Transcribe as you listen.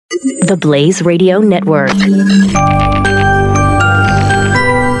The Blaze Radio Network.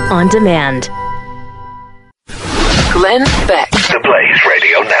 On demand. Glenn Beck. The Blaze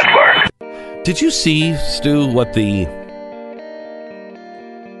Radio Network. Did you see, Stu, what the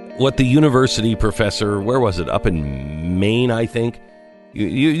university professor, where was it? Up in Maine, I think.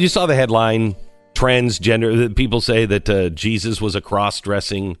 You saw the headline, transgender. People say that Jesus was a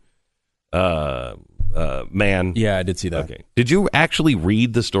cross-dressing man. Yeah, I did see that. Okay. Did you actually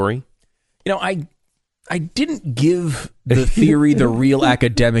read the story? You know, I didn't give the theory the real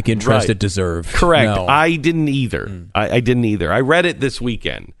academic interest it deserved. Correct. No. I didn't either. I didn't either. I read it this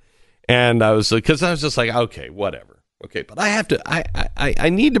weekend, and I was just like, okay, whatever. Okay, but I have to.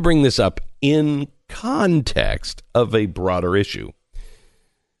 I need to bring this up in context of a broader issue.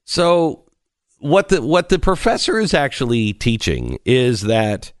 So, what the professor is actually teaching is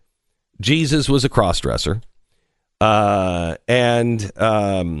that Jesus was a crossdresser,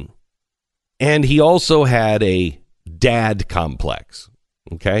 and he also had a dad complex.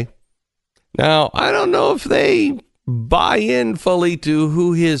 Okay, now I don't know if they buy in fully to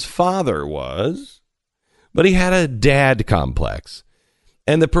who his father was, but he had a dad complex,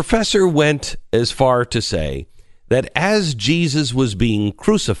 and the professor went as far to say that as Jesus was being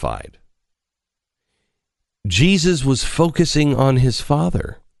crucified, Jesus was focusing on his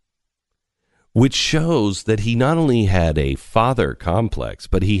father, which shows that he not only had a father complex,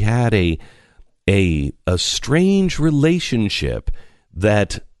 but he had a strange relationship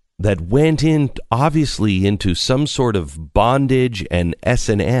that went in obviously into some sort of bondage and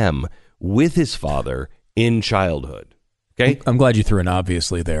S&M with his father in childhood. Okay, I'm glad you threw in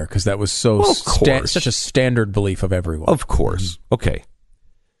obviously there, because that was such a standard belief of everyone. Of course. Okay.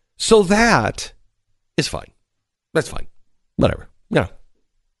 So that is fine. That's fine. Whatever. Yeah.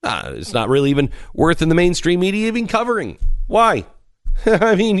 It's not really even worth in the mainstream media even covering. Why?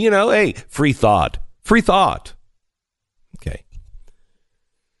 I mean, hey, free thought. Free thought. Okay.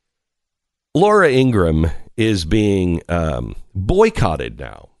 Laura Ingraham is being boycotted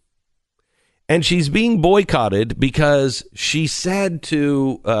now. And she's being boycotted because she said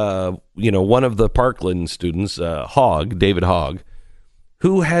to, one of the Parkland students, David Hogg,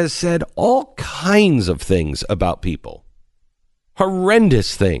 who has said all kinds of things about people.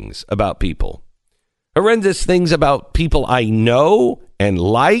 Horrendous things about people. Horrendous things about people I know and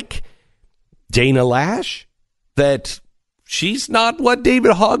like. Dana Lash, that she's not what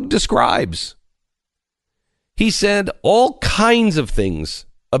David Hogg describes. He said all kinds of things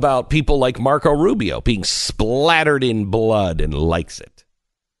about people like Marco Rubio being splattered in blood and likes it.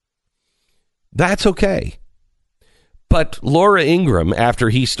 That's okay. But Laura Ingraham, after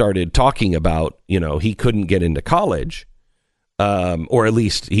he started talking about, he couldn't get into college, or at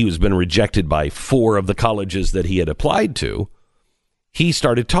least he was been rejected by 4 of the colleges that he had applied to, he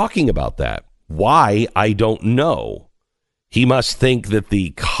started talking about that. Why? I don't know. He must think that the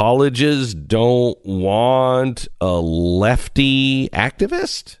colleges don't want a lefty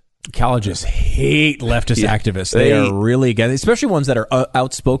activist. Colleges hate leftist activists. They are really against, especially ones that are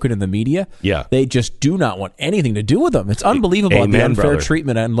outspoken in the media. Yeah. They just do not want anything to do with them. It's unbelievable the unfair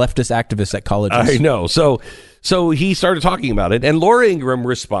treatment and leftist activists at colleges. I know. So he started talking about it, and Laura Ingraham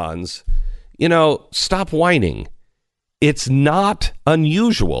responds, stop whining. It's not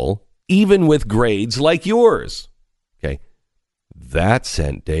unusual, even with grades like yours. Okay. That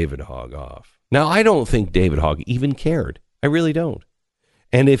sent David Hogg off. Now, I don't think David Hogg even cared. I really don't.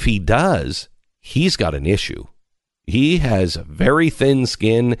 And if he does, he's got an issue. He has very thin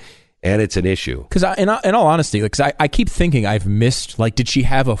skin, and it's an issue. Because in all honesty, I keep thinking I've missed, did she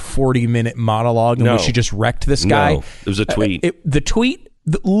have a 40-minute monologue in which she just wrecked this guy? No, it was a tweet. The tweet,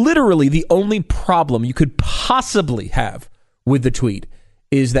 literally the only problem you could possibly have with the tweet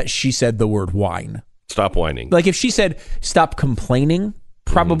is that she said the word whine. Stop whining. If she said, stop complaining,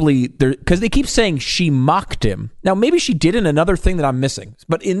 probably, because they keep saying she mocked him. Now, maybe she did in another thing that I'm missing.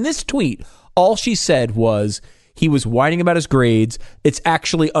 But in this tweet, all she said was he was whining about his grades. It's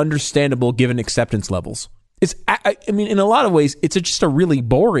actually understandable given acceptance levels. I mean, in a lot of ways, it's just a really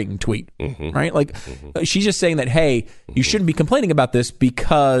boring tweet, right? She's just saying that, hey, you shouldn't be complaining about this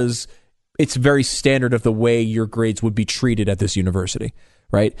because it's very standard of the way your grades would be treated at this university,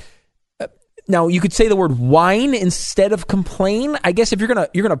 right? Now, you could say the word whine instead of complain. I guess if you're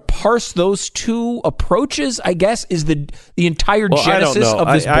gonna parse those two approaches, I guess is the entire genesis of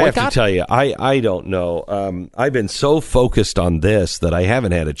this boycott. I have to tell you, I don't know. I've been so focused on this that I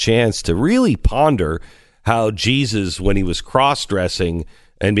haven't had a chance to really ponder how Jesus, when he was cross-dressing,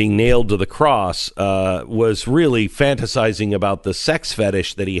 and being nailed to the cross was really fantasizing about the sex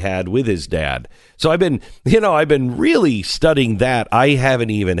fetish that he had with his dad. So I've been really studying that. I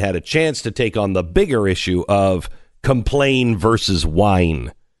haven't even had a chance to take on the bigger issue of complain versus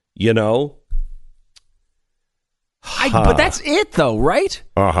whine, But that's it, though, right?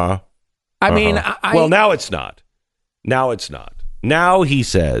 Uh-huh. I mean, well, now it's not. Now he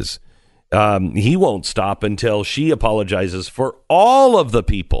says he won't stop until she apologizes for all of the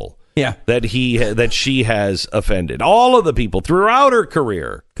people that she has offended. All of the people throughout her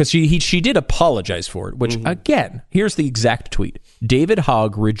career. Because she did apologize for it, which, again, here's the exact tweet. David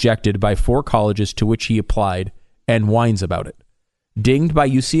Hogg rejected by 4 colleges to which he applied and whines about it. Dinged by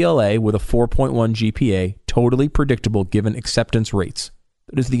UCLA with a 4.1 GPA, totally predictable given acceptance rates.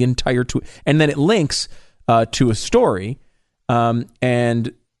 That is the entire tweet. And then it links to a story,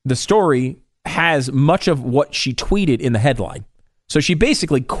 and the story has much of what she tweeted in the headline. So she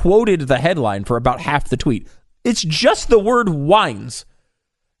basically quoted the headline for about half the tweet. It's just the word whines.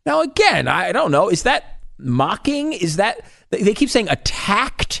 Now, again, I don't know. Is that mocking? Is that... They keep saying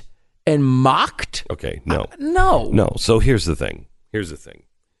attacked and mocked? Okay, no. No. So here's the thing.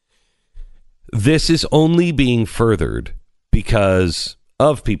 This is only being furthered because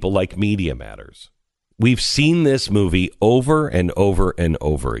of people like Media Matters. We've seen this movie over and over and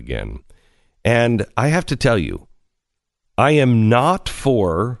over again. And I have to tell you, I am not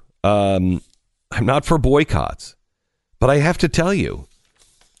for boycotts, but I have to tell you,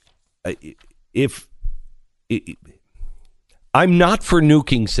 I'm not for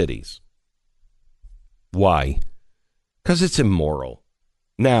nuking cities. Why? Because it's immoral.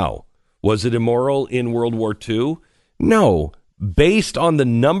 Now, was it immoral in World War II? No. Based on the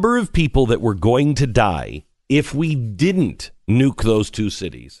number of people that were going to die if we didn't nuke those 2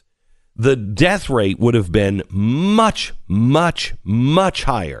 cities, the death rate would have been much, much, much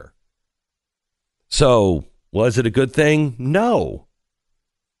higher. So, was it a good thing? No.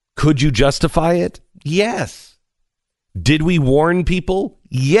 Could you justify it? Yes. Did we warn people?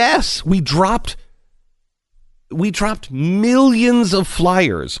 Yes. We dropped millions of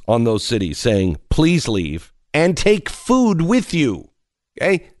flyers on those cities saying, please leave and take food with you.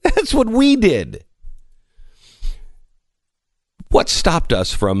 Okay? That's what we did. What stopped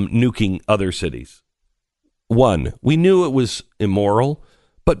us from nuking other cities? 1, we knew it was immoral,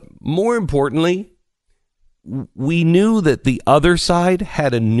 but more importantly, we knew that the other side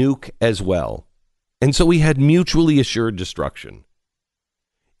had a nuke as well. And so we had mutually assured destruction.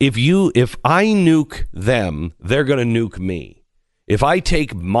 If I nuke them, they're going to nuke me. If I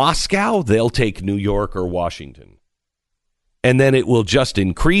take Moscow, they'll take New York or Washington. And then it will just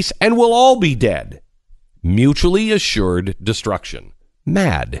increase and we'll all be dead. Mutually assured destruction.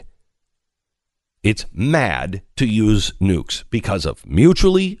 Mad. It's mad to use nukes because of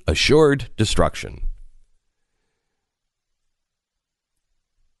mutually assured destruction.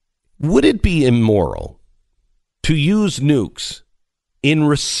 Would it be immoral to use nukes in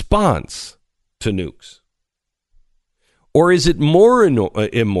response to nukes? Or is it more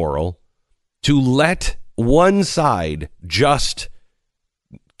immoral to let one side just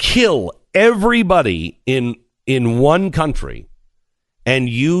kill everybody in one country and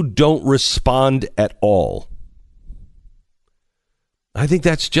you don't respond at all? I think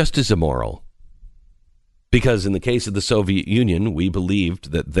that's just as immoral. Because in the case of the Soviet Union, we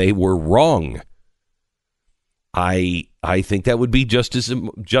believed that they were wrong. I think that would be just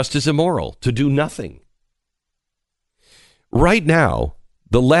as immoral to do nothing. Right now,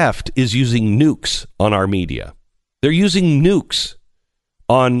 the left is using nukes on our media. They're using nukes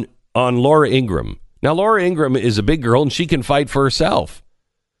on Laura Ingraham. Now, Laura Ingraham is a big girl and she can fight for herself.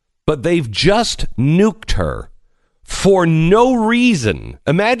 But they've just nuked her for no reason.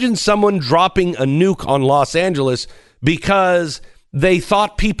 Imagine someone dropping a nuke on Los Angeles because they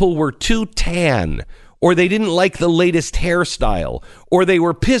thought people were too tan, or they didn't like the latest hairstyle, or they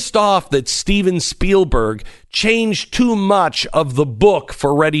were pissed off that Steven Spielberg changed too much of the book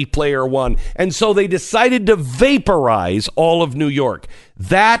for Ready Player One, and so they decided to vaporize all of New York.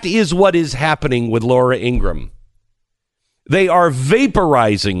 That is what is happening with Laura Ingraham. They are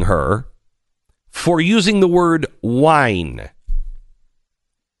vaporizing her for using the word whine.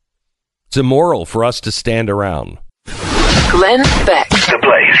 It's immoral for us to stand around. Glenn Beck. The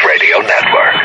Blaze Radio Network.